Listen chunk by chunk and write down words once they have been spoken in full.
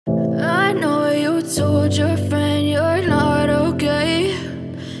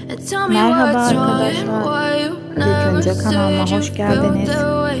Merhaba arkadaşlar. İlk önce kanalıma hoş geldiniz.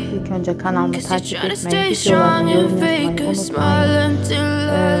 İlk önce kanalımı takip etmeyi, videolarımı yorum yapmayı unutmayın.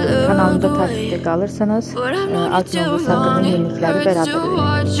 Kanalımda takipte kalırsanız Alp Novruzdan'ın yenilikleri beraber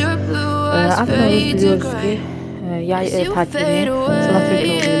öğreniriz. Alp Novruz biliyoruz ki yay tatilini Sıla ile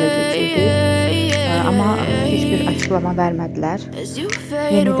geçirdi. Ama hiçbir açıklama vermediler.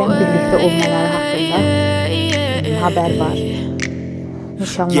 Yeniden birlikte olmaları hakkında haber var.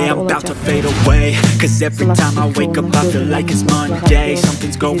 Yeah, I'm about to fade away, cause every time I wake up I feel like it's Monday.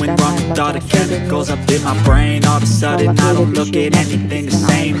 Something's going wrong with all the chemicals up in my brain. All of a sudden I don't look at anything the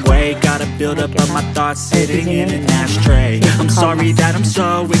same way. Gotta build up of my thoughts sitting in an ashtray. I'm sorry that I'm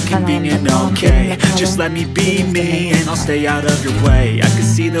so inconvenient, okay. Just let me be me and I'll stay out of your way. I can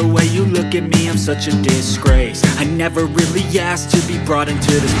see the way you look at me, I'm such a disgrace. I never really asked to be brought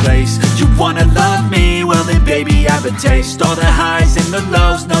into this place. You wanna love me? Well then baby I have a taste. All the highs and the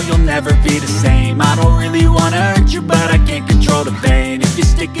lows, no you'll never be the same. I don't really wanna hurt you but I can't control the pain. If you're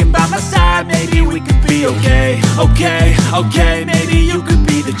sticking by my side maybe we could be okay. Okay, maybe you could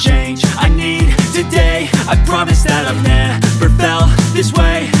be the change I need today. I promise that I've never felt this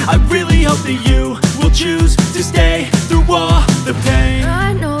way. I really hope that you will choose to stay through all the pain.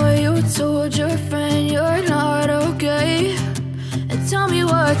 I know you told your friend you're not okay, and tell me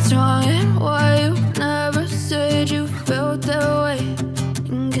what's wrong and why you never said you felt that way.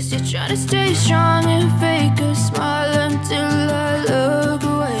 Guess you're trying to stay strong and fake a smile.